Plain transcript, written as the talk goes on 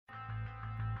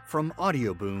From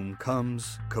Audioboom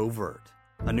comes Covert,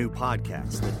 a new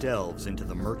podcast that delves into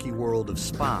the murky world of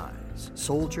spies,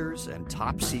 soldiers, and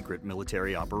top-secret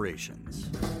military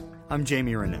operations. I'm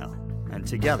Jamie Rennell, and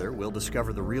together we'll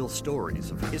discover the real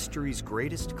stories of history's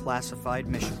greatest classified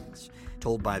missions,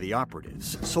 told by the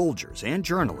operatives, soldiers, and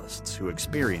journalists who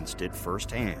experienced it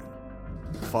firsthand.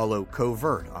 Follow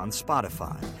Covert on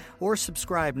Spotify, or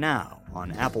subscribe now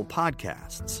on Apple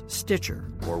Podcasts,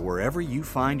 Stitcher, or wherever you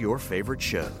find your favorite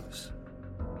shows.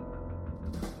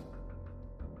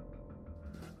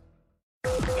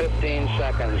 15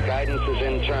 seconds. Guidance is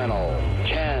internal.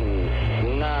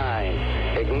 10,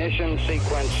 9. Ignition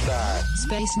sequence start.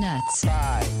 Space Nuts.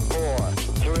 5, 4,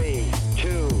 3,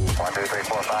 2. 1, 2, 3,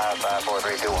 4, 5, 5, 4,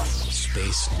 3, 2, 1.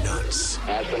 Space Nuts.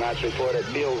 Astronauts report it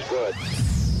feels good.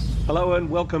 Hello and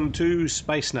welcome to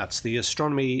Space Nuts, the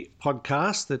astronomy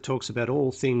podcast that talks about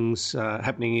all things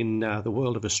happening in the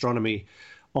world of astronomy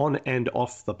on and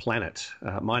off the planet.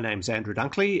 My name's Andrew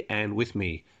Dunkley, and with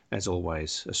me, as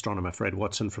always, astronomer Fred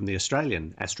Watson from the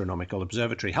Australian Astronomical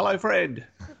Observatory. Hello, Fred.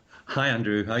 Hi,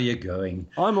 Andrew. How are you going?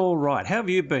 I'm all right. How have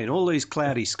you been? All these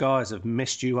cloudy skies have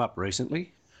messed you up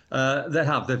recently. They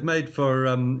have. They've made for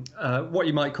what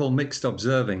you might call mixed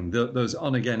observing. Those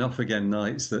on-again, off-again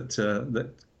nights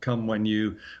that come when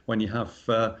you have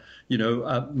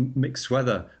mixed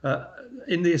weather.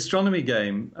 In the astronomy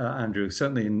game, Andrew,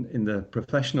 certainly in the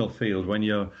professional field, when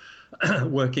you're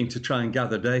working to try and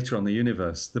gather data on the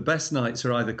universe, the best nights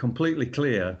are either completely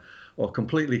clear or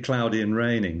completely cloudy and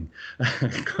raining.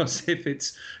 Because if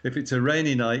it's a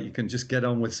rainy night, you can just get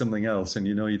on with something else, and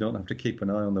you don't have to keep an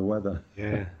eye on the weather.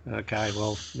 Yeah. Okay.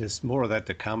 Well, there's more of that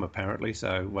to come apparently.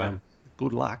 So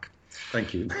good luck.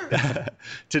 Thank you.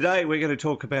 Today we're going to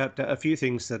talk about a few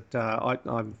things that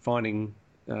I'm finding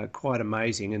quite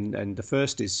amazing, and the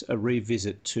first is a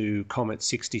revisit to Comet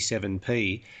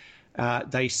 67P.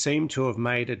 They seem to have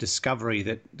made a discovery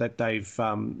that they've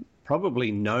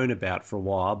probably known about for a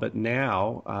while, but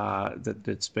now that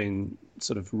it's been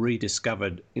sort of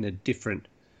rediscovered in a different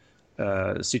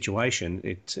situation,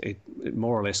 it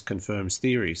more or less confirms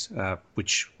theories,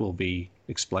 which will be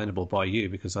explainable by you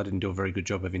because I didn't do a very good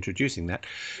job of introducing that.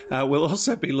 We'll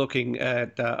also be looking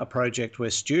at a project where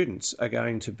students are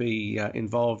going to be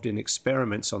involved in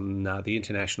experiments on the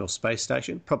International Space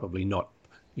Station, probably not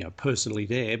personally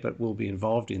there, but will be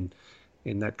involved in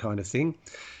that kind of thing.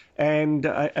 And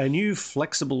a new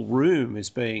flexible room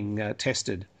is being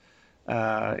tested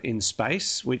in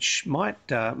space, which might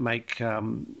make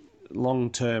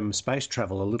long-term space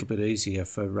travel a little bit easier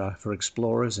for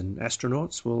explorers and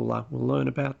astronauts. We'll learn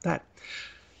about that.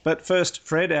 But first,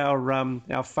 Fred,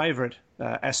 our favourite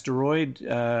asteroid,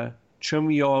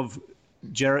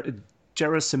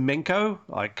 Churyumov-Gerasimenko.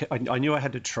 I knew I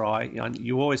had to try.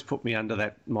 You always put me under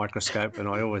that microscope, and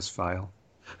I always fail.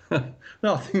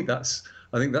 No, I think that's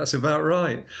about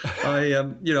right.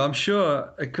 I'm sure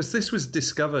because this was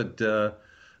discovered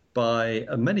by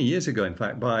many years ago, in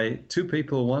fact, by two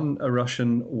people, one a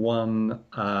Russian, one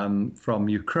from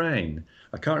Ukraine.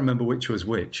 I can't remember which was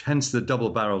which, hence the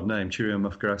double-barreled name,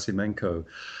 Churyumov-Gerasimenko.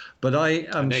 But I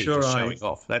am sure showing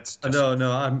off. That's just,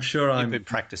 no. I'm sure I've been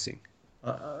practicing.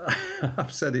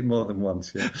 I've said it more than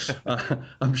once. Yeah,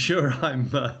 I'm sure I'm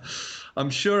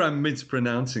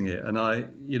mispronouncing it, and I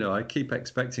keep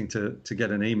expecting to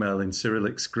get an email in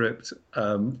Cyrillic script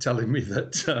telling me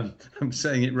that I'm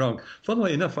saying it wrong.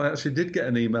 Funnily enough, I actually did get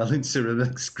an email in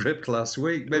Cyrillic script last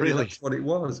week. Maybe Really? That's what it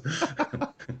was.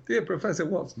 Dear Professor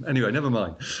Watson. Anyway, never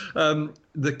mind.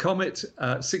 The Comet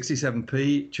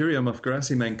 67P,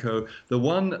 Churyumov-Gerasimenko, the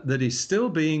one that is still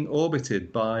being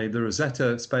orbited by the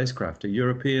Rosetta spacecraft, a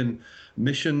European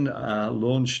mission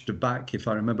launched back, if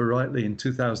I remember rightly, in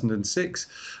 2006,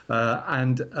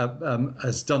 and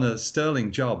has done a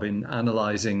sterling job in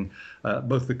analysing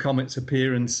both the comet's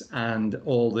appearance and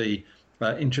all the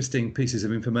interesting pieces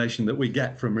of information that we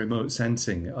get from remote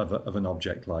sensing of an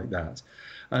object like that.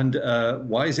 And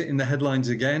why is it in the headlines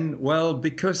again? Well,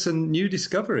 because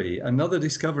another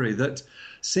discovery that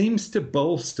seems to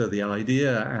bolster the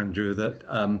idea, Andrew, that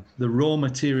the raw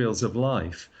materials of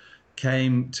life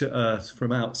came to Earth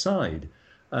from outside,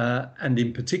 and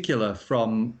in particular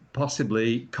from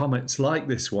possibly comets like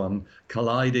this one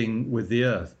colliding with the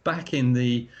Earth back in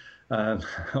the I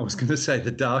was going to say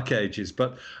the Dark Ages,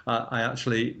 but I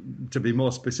actually, to be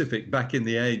more specific, back in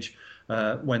the age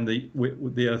when the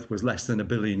Earth was less than 1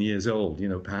 billion years old,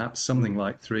 perhaps something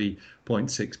like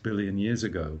 3.6 billion years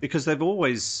ago. Because they've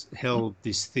always held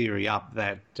this theory up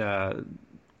that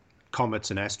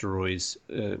comets and asteroids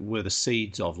were the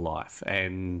seeds of life,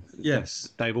 and yes,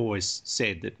 they've always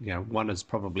said that one has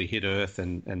probably hit Earth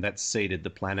and that's seeded the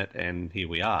planet, and here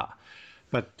we are.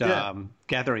 But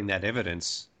gathering that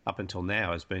evidence up until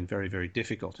now has been very, very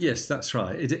difficult. Yes, that's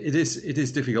right. It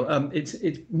is difficult.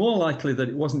 It's more likely that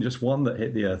it wasn't just one that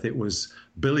hit the Earth; it was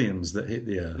billions that hit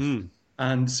the Earth,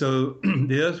 and so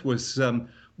the Earth was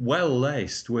well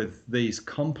laced with these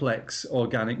complex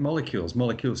organic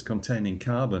molecules containing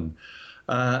carbon.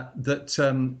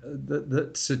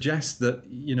 That suggest that,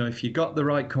 you know, if you got the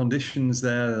right conditions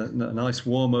there, a nice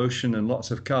warm ocean and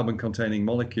lots of carbon-containing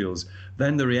molecules,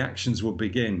 then the reactions would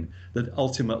begin that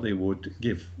ultimately would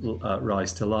give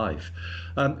rise to life.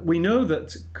 We know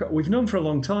that we've known for a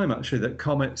long time actually that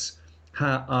comets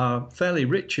are fairly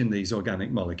rich in these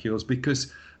organic molecules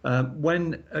because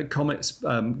when comets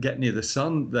get near the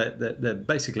sun, they're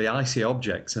basically icy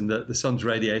objects, and the sun's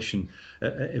radiation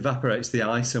evaporates the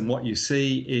ice, and what you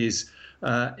see is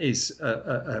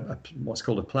what's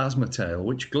called a plasma tail,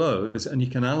 which glows, and you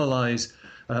can analyze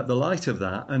the light of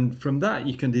that, and from that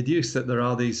you can deduce that there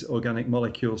are these organic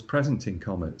molecules present in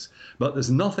comets. But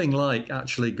there's nothing like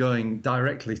actually going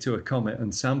directly to a comet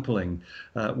and sampling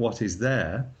what is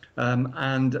there,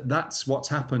 and that's what's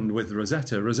happened with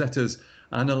Rosetta. Rosetta's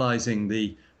analysing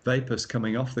the vapours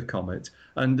coming off the comet,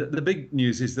 and the big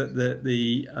news is that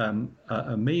the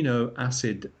amino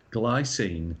acid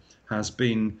glycine has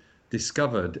been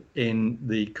discovered in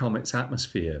the comet's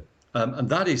atmosphere, and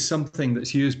that is something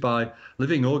that's used by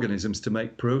living organisms to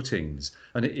make proteins,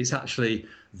 and it's actually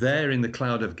there in the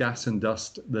cloud of gas and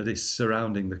dust that is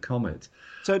surrounding the comet.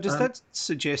 So does that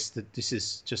suggest that this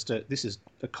is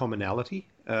a commonality?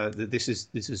 That this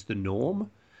is the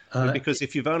norm? Because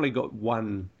if you've only got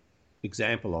one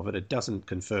example of it, it doesn't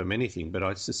confirm anything. But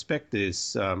I suspect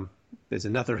there's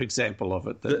another example of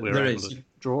it that we're able to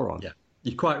draw on. Yeah,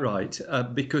 you're quite right.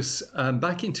 Because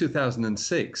back in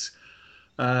 2006,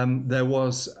 there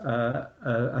was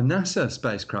a NASA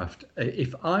spacecraft.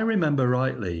 If I remember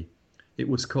rightly, it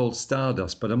was called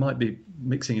Stardust, but I might be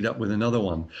mixing it up with another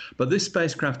one. But this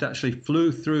spacecraft actually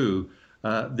flew through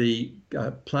the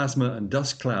plasma and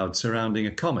dust cloud surrounding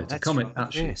a comet. That's a comet right,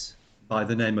 actually yes. by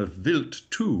the name of Wild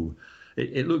 2.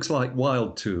 It looks like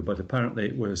Wild 2, but apparently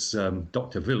it was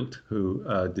Dr. Wild who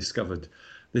discovered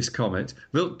this comet.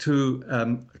 Wild 2,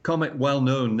 a comet well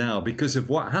known now because of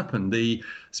what happened. The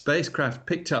spacecraft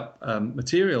picked up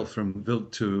material from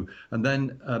Wild 2 and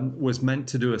then was meant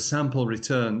to do a sample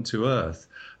return to Earth.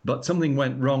 But something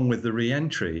went wrong with the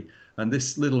re-entry, and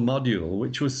this little module,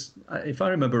 which was, if I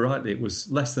remember rightly, it was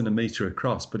less than a metre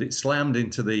across, but it slammed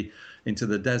into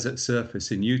the desert surface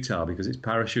in Utah because its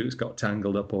parachutes got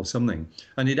tangled up or something,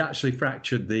 and it actually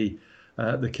fractured the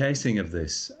casing of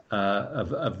this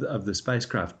of the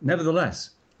spacecraft.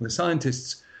 Nevertheless, the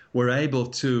scientists were able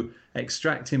to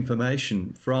extract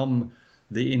information from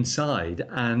the inside,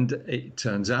 and it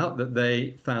turns out that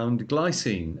they found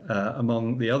glycine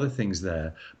among the other things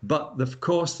there. But of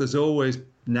course, there's always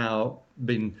now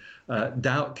been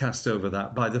doubt cast over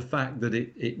that by the fact that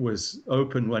it was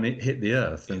open when it hit the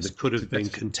Earth. And it could have been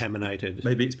contaminated.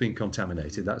 Maybe it's been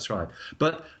contaminated, that's right.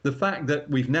 But the fact that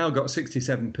we've now got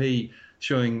 67p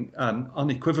showing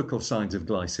unequivocal signs of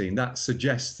glycine, that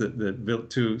suggests that the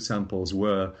Wild-2 samples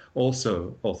were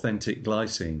also authentic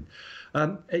glycine.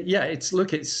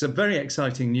 It's a very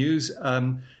exciting news.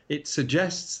 It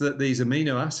suggests that these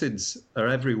amino acids are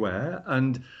everywhere,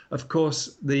 and of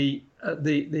course the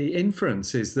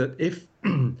inference is that if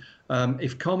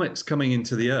comets coming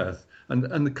into the Earth,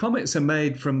 and the comets are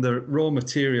made from the raw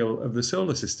material of the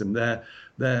solar system, they're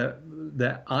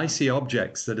icy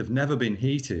objects that have never been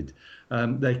heated.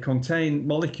 They contain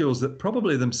molecules that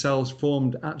probably themselves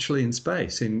formed actually in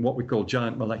space in what we call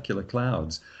giant molecular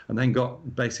clouds, and then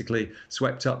got basically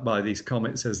swept up by these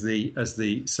comets as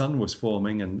the sun was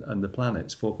forming and the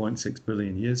planets 4.6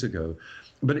 billion years ago.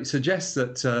 But it suggests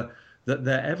that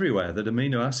they're everywhere, that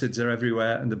amino acids are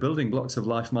everywhere, and the building blocks of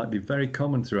life might be very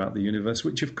common throughout the universe,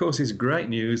 which of course is great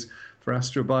news for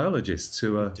astrobiologists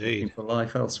who are looking for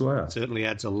life elsewhere. It certainly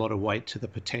adds a lot of weight to the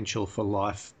potential for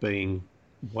life being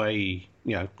way,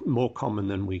 more common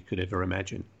than we could ever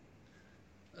imagine.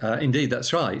 Indeed,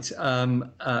 that's right.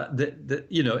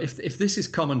 If this is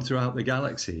common throughout the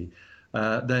galaxy,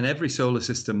 then every solar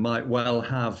system might well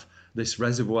have this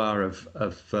reservoir of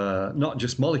not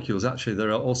just molecules. Actually,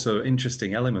 there are also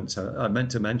interesting elements. I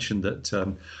meant to mention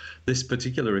that this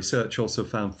particular research also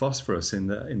found phosphorus in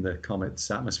the comet's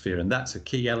atmosphere, and that's a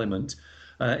key element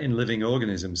in living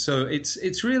organisms. So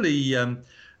it's really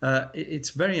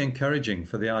it's very encouraging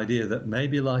for the idea that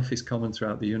maybe life is common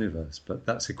throughout the universe. But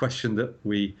that's a question that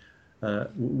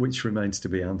which remains to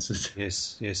be answered.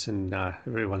 Yes, and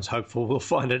everyone's hopeful we'll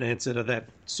find an answer to that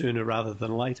sooner rather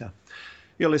than later.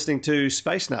 You're listening to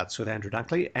Space Nuts with Andrew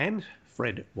Dunkley and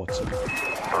Fred Watson.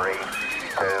 3,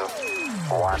 2,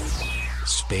 1.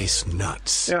 Space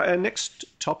nuts. Now, our next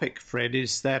topic, Fred,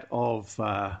 is that of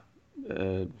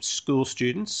school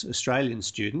students, Australian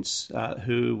students,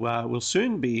 who will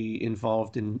soon be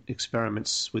involved in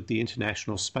experiments with the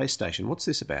International Space Station. What's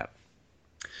this about?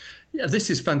 Yeah, this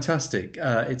is fantastic.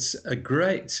 It's a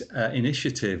great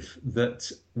initiative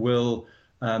that will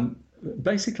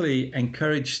basically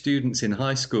encourage students in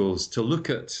high schools to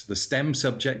look at the STEM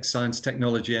subjects, science,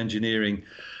 technology, engineering,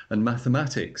 and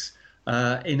mathematics,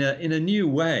 in a new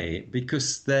way,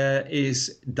 because there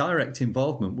is direct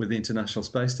involvement with the International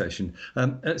Space Station.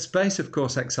 Space, of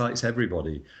course, excites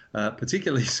everybody,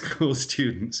 particularly school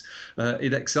students.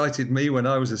 It excited me when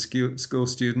I was a school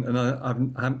student, and I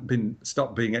haven't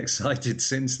stopped being excited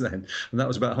since then. And that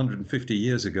was about 150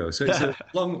 years ago. So it's a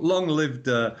long-lived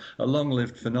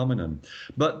phenomenon.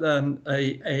 But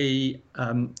a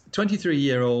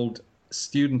 23-year-old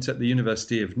student at the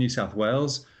University of New South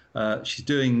Wales. She's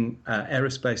doing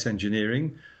aerospace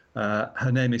engineering.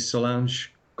 Her name is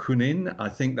Solange Kunin. I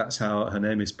think that's how her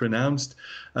name is pronounced.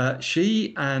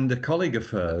 She and a colleague of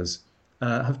hers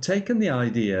have taken the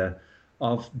idea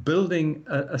of building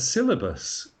a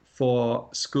syllabus for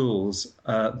schools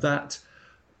that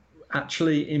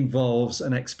actually involves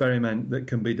an experiment that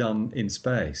can be done in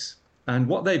space. And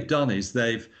what they've done is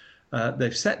they've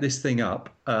set this thing up.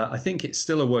 I think it's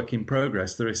still a work in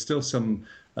progress. There is still some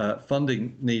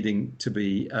funding needing to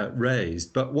be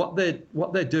raised. But what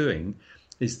they're doing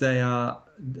is they are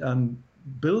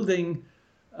building.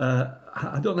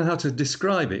 I don't know how to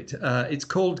describe it. It's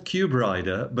called Cube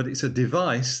Rider, but it's a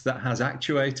device that has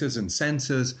actuators and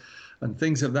sensors and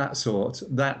things of that sort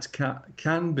that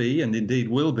can be, and indeed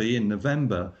will be in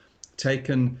November,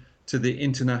 taken to the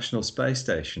International Space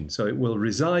Station. So it will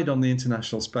reside on the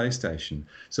International Space Station.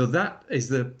 So that is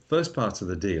the first part of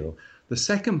the deal. The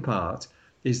second part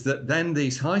is that then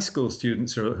these high school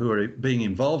students who are being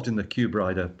involved in the Cube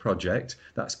Rider project,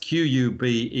 that's Q-U-B-E-R-I-D-E-R,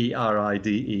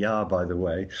 by the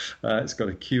way, it's got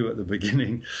a Q at the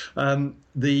beginning,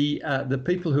 the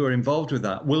people who are involved with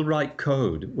that will write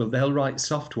code, they'll write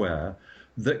software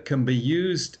that can be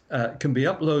used, can be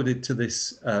uploaded to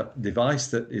this device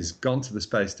that is gone to the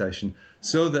space station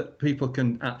so that people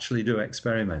can actually do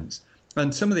experiments.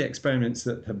 And some of the experiments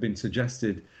that have been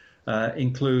suggested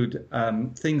include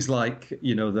things like,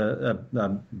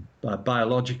 the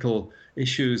biological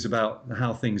issues about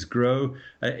how things grow.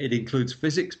 It includes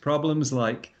physics problems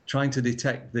like trying to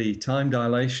detect the time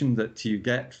dilation that you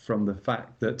get from the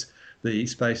fact that the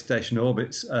space station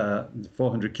orbits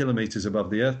 400 kilometers above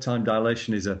the Earth. Time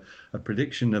dilation is a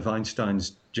prediction of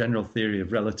Einstein's general theory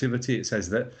of relativity. It says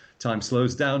that time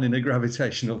slows down in a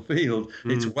gravitational field.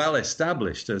 It's well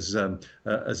established as a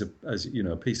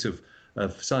piece of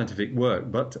scientific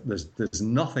work, but there's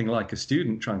nothing like a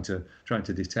student trying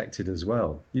to detect it as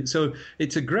well. So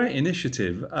it's a great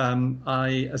initiative.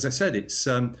 As I said, it's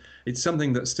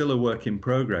something that's still a work in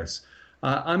progress.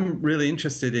 I'm really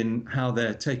interested in how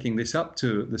they're taking this up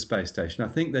to the space station. I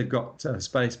think they've got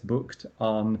space booked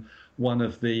on one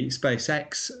of the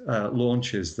SpaceX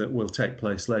launches that will take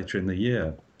place later in the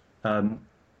year. And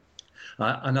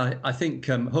I think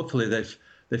hopefully they've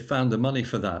found the money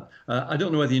for that. I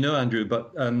don't know whether you know, Andrew,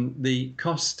 but the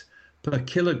cost per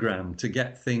kilogram to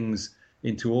get things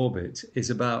into orbit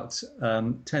is about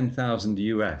 10,000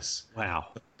 US. Wow.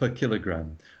 Per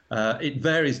kilogram. It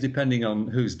varies depending on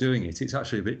who's doing it. It's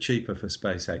actually a bit cheaper for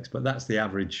SpaceX, but that's the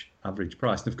average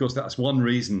price. And of course, that's one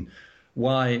reason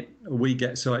why we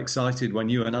get so excited when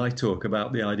you and I talk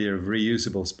about the idea of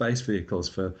reusable space vehicles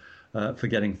for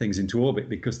getting things into orbit,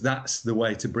 because that's the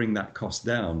way to bring that cost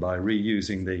down, by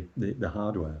reusing the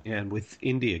hardware. Yeah, and with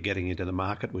India getting into the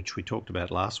market, which we talked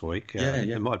about last week,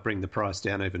 it might bring the price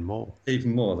down even more.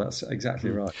 Even more, that's exactly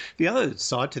right. The other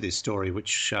side to this story,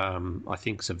 which I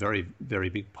think is a very, very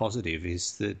big positive,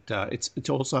 is that it's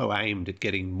also aimed at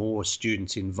getting more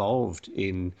students involved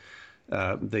in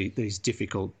these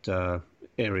difficult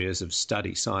areas of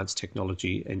study: science,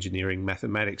 technology, engineering,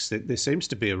 mathematics. There seems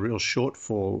to be a real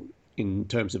shortfall in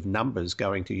terms of numbers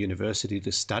going to university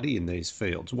to study in these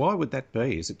fields. Why would that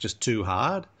be? Is it just too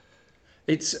hard?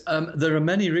 It's there are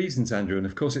many reasons, Andrew, and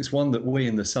of course it's one that we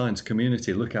in the science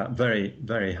community look at very,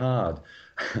 very hard,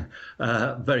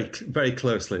 very, very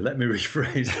closely. Let me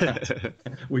rephrase that.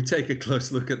 We take a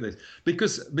close look at this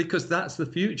because that's the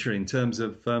future in terms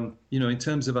of in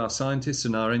terms of our scientists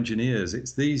and our engineers.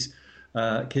 It's these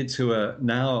kids who are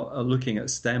now looking at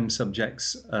STEM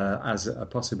subjects as a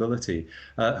possibility,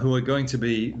 who are going to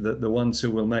be the ones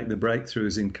who will make the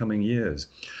breakthroughs in coming years.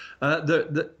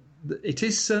 It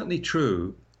is certainly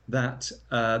true that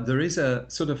there is a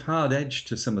sort of hard edge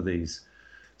to some of these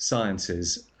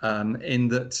sciences. in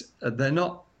that they're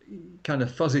not kind of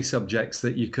fuzzy subjects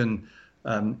that you can,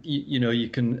 you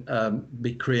can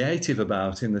be creative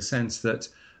about, in the sense that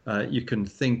you can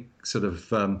think sort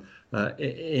of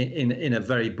in a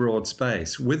very broad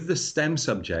space. With the STEM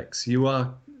subjects, you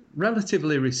are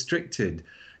relatively restricted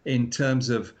in terms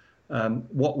of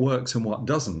what works and what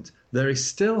doesn't. There is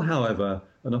still, however,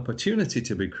 an opportunity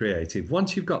to be creative.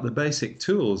 Once you've got the basic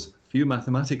tools, few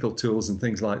mathematical tools and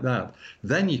things like that,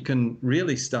 then you can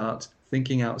really start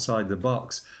thinking outside the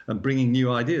box and bringing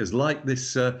new ideas, like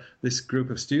this group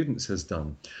of students has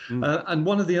done. And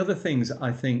one of the other things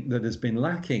I think that has been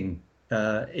lacking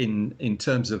in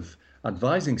terms of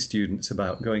advising students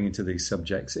about going into these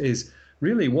subjects is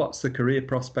really what's the career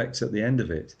prospects at the end of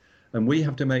it. And we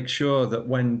have to make sure that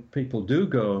when people do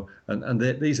go, and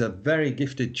these are very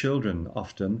gifted children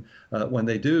often, when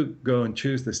they do go and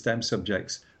choose the STEM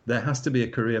subjects, there has to be a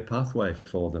career pathway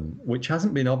for them, which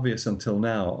hasn't been obvious until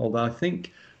now, although I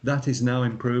think that is now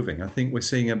improving. I think we're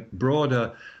seeing a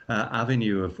broader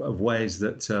avenue of ways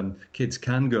that kids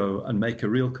can go and make a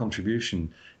real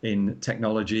contribution in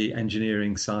technology,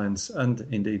 engineering, science, and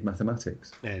indeed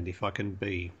mathematics. And if I can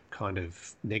be kind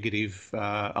of negative,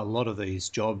 a lot of these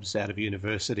jobs out of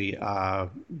university are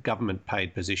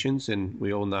government-paid positions, and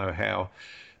we all know how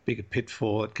big a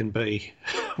pitfall it can be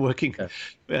working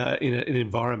in an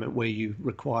environment where you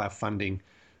require funding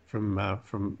from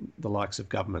the likes of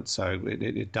government. So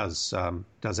it does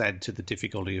add to the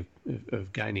difficulty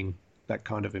of gaining that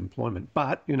kind of employment.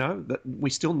 But, we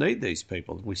still need these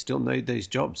people. We still need these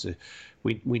jobs.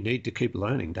 We need to keep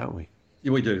learning, don't we?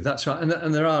 Yeah, we do. That's right.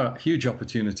 And there are huge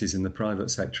opportunities in the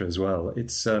private sector as well.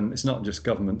 It's not just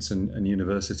governments and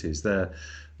universities. The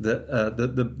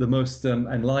most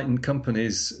enlightened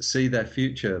companies see their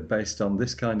future based on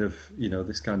this kind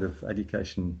of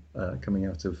education coming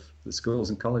out of the schools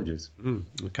and colleges.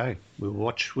 Okay, we'll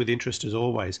watch with interest as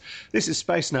always. This is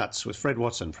Space Nuts with Fred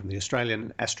Watson from the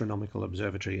Australian Astronomical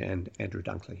Observatory and Andrew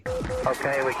Dunkley.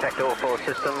 Okay, we checked all 4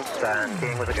 systems and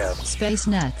skiing with a go. Space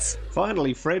Nuts.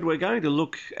 Finally, Fred, we're going to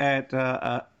look at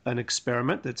an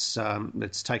experiment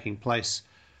that's taking place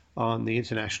on the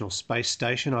International Space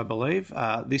Station, I believe.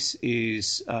 This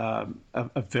is a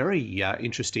very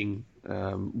interesting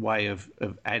way of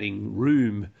adding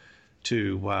room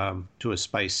to a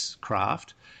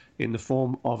spacecraft in the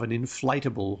form of an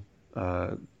inflatable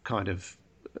kind of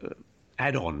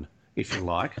add-on, if you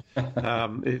like.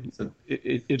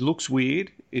 It looks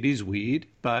weird. It is weird,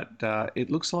 but it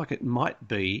looks like it might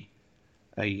be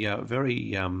a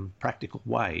very practical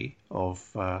way of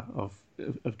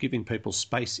giving people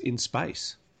space in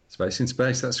space. Space in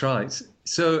space, that's right.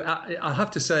 So I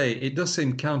have to say, it does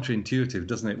seem counterintuitive,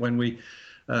 doesn't it, when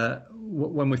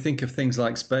we think of things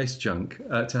like space junk,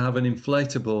 to have an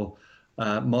inflatable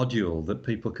module that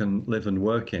people can live and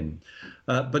work in.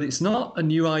 But it's not a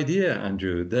new idea,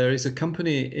 Andrew. There is a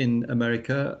company in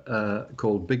America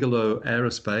called Bigelow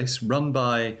Aerospace, run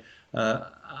by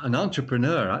an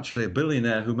entrepreneur, actually a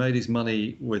billionaire who made his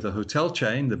money with a hotel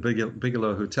chain, the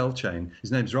Bigelow Hotel chain.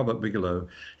 His name's Robert Bigelow.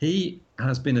 He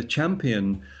has been a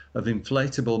champion of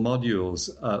inflatable modules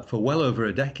for well over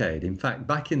a decade. In fact,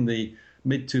 back in the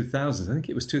mid-2000s, I think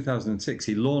it was 2006,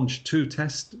 he launched 2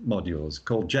 test modules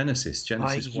called Genesis 1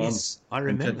 I remember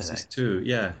and Genesis that. 2.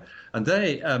 Yeah, and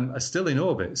they are still in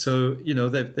orbit, so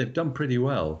they've done pretty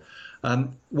well.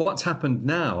 What's happened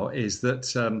now is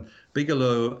that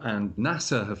Bigelow and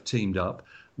NASA have teamed up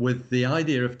with the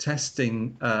idea of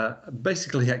testing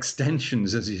basically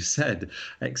extensions, as you said,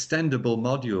 extendable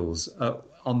modules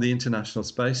on the International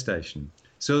Space Station.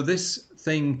 So this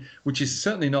thing, which is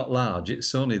certainly not large,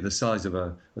 it's only the size of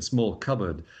a small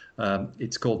cupboard.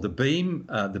 It's called the Beam.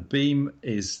 The Beam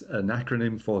is an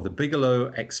acronym for the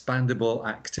Bigelow Expandable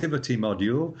Activity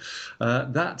Module.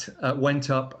 That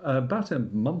went up about a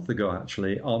month ago,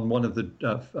 actually, on one of the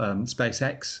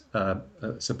SpaceX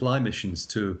supply missions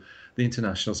to the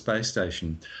International Space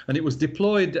Station. And it was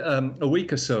deployed a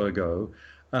week or so ago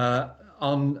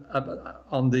on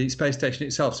the space station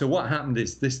itself. So what happened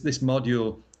is this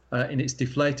module, in its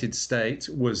deflated state,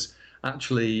 was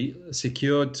actually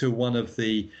secured to one of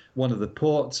the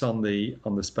ports on the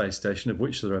space station, of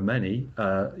which there are many.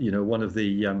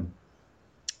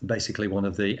 Basically one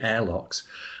of the airlocks,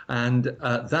 and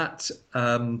that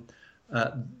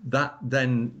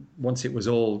then, once it was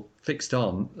all fixed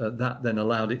on, that then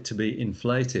allowed it to be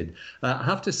inflated. I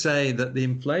have to say that the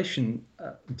inflation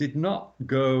did not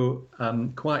go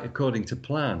quite according to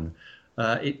plan.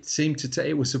 it seemed to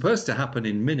it was supposed to happen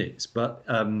in minutes, but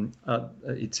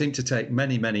it seemed to take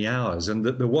many, many hours. And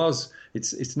that there was,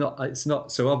 it's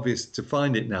not so obvious to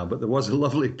find it now, but there was a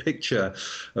lovely picture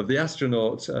of the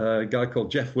astronaut, a guy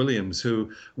called Jeff Williams,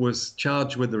 who was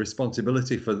charged with the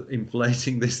responsibility for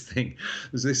inflating this thing.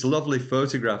 There's this lovely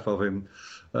photograph of him.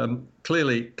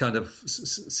 Clearly kind of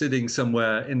sitting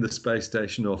somewhere in the space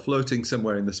station or floating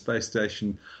somewhere in the space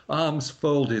station, arms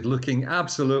folded, looking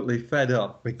absolutely fed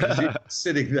up because he was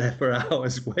sitting there for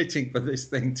hours waiting for this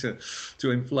thing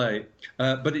to inflate.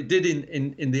 But it did,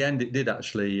 in the end, it did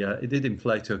actually, it did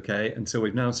inflate okay. And so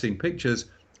we've now seen pictures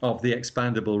of the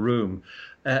expandable room.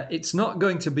 It's not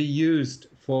going to be used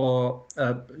for,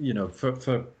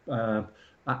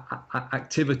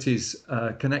 activities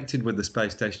connected with the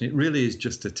space station. It really is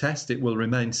just a test. It will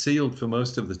remain sealed for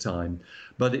most of the time,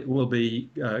 but it will be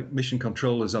mission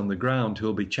controllers on the ground who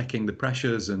will be checking the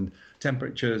pressures and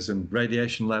temperatures and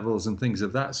radiation levels and things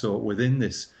of that sort within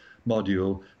this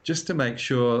module, just to make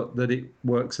sure that it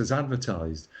works as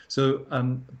advertised. So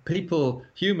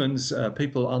humans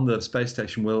on the space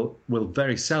station will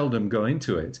very seldom go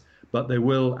into it, but they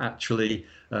will actually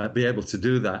be able to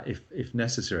do that if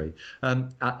necessary.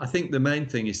 I think the main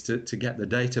thing is to get the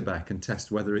data back and test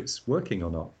whether it's working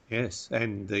or not. Yes,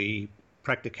 and the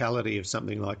practicality of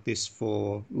something like this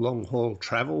for long-haul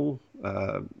travel,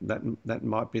 that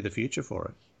might be the future for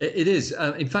it. It is.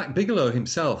 In fact, Bigelow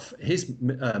himself, his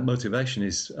motivation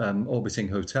is orbiting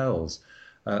hotels.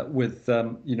 With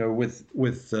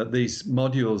these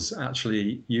modules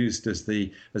actually used as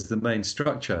the main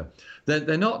structure,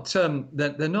 they're not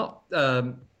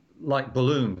like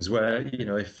balloons where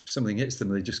if something hits them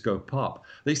they just go pop.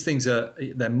 These things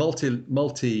they're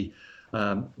multi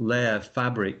layer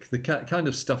fabric, the kind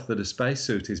of stuff that a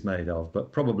spacesuit is made of,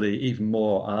 but probably even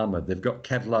more armored. They've got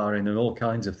Kevlar in and all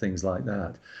kinds of things like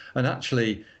that. And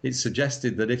actually, it's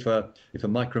suggested that if a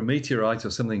micrometeorite or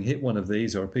something hit one of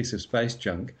these or a piece of space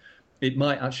junk, it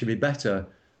might actually be better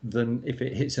than if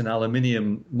it hits an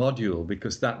aluminium module,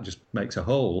 because that just makes a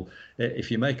hole.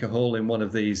 If you make a hole in one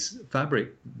of these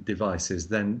fabric devices,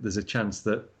 then there's a chance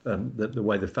that the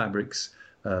way the fabric's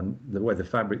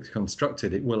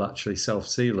constructed, it will actually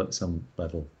self-seal at some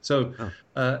level. So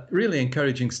really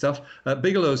encouraging stuff.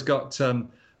 Bigelow's got a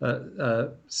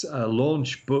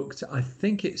launch booked, I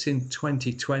think it's in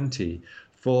 2020,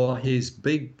 for his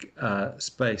big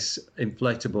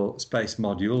inflatable space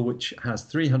module, which has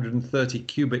 330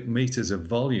 cubic meters of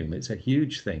volume. It's a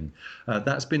huge thing.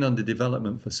 That's been under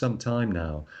development for some time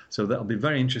now. So that'll be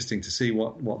very interesting to see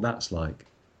what that's like.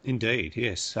 Indeed,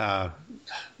 yes. I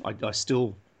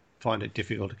still find it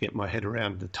difficult to get my head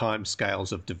around the time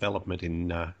scales of development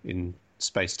in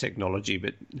space technology,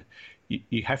 but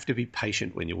you have to be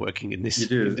patient when you're working in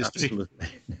this industry. Absolutely.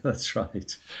 That's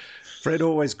right. Fred,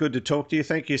 always good to talk to you.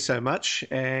 Thank you so much,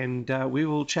 and we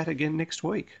will chat again next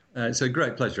week. It's a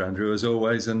great pleasure, Andrew, as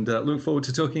always, and look forward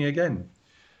to talking again.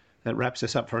 That wraps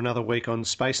us up for another week on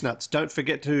Space Nuts. Don't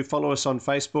forget to follow us on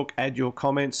Facebook, add your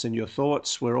comments and your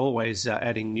thoughts. We're always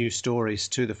adding new stories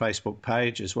to the Facebook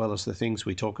page, as well as the things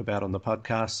we talk about on the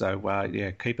podcast.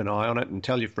 So, keep an eye on it and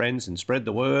tell your friends and spread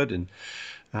the word. And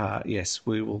yes,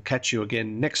 we will catch you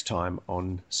again next time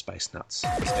on Space Nuts.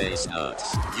 Space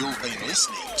Nuts. You've been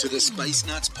listening to the Space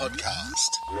Nuts podcast.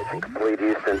 Mission complete,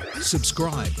 Houston.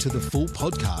 Subscribe to the full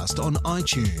podcast on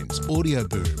iTunes, Audio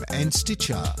Boom, and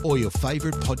Stitcher, or your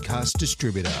favourite podcast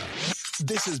distributor.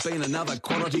 This has been another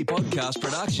quality podcast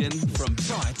production from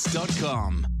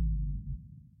Bytes.com.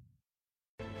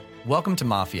 Welcome to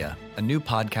Mafia, a new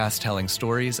podcast telling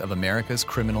stories of America's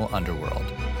criminal underworld.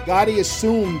 Gotti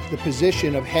assumed the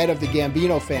position of head of the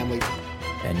Gambino family.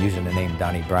 And using the name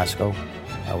Donnie Brasco,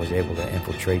 I was able to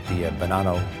infiltrate the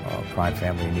Bonanno crime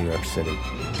family in New York City.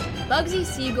 Bugsy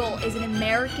Siegel is an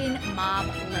American mob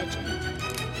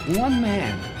legend. One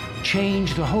man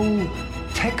changed the whole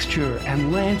texture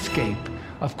and landscape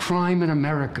of crime in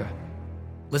America.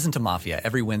 Listen to Mafia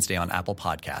every Wednesday on Apple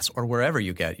Podcasts or wherever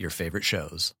you get your favorite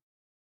shows.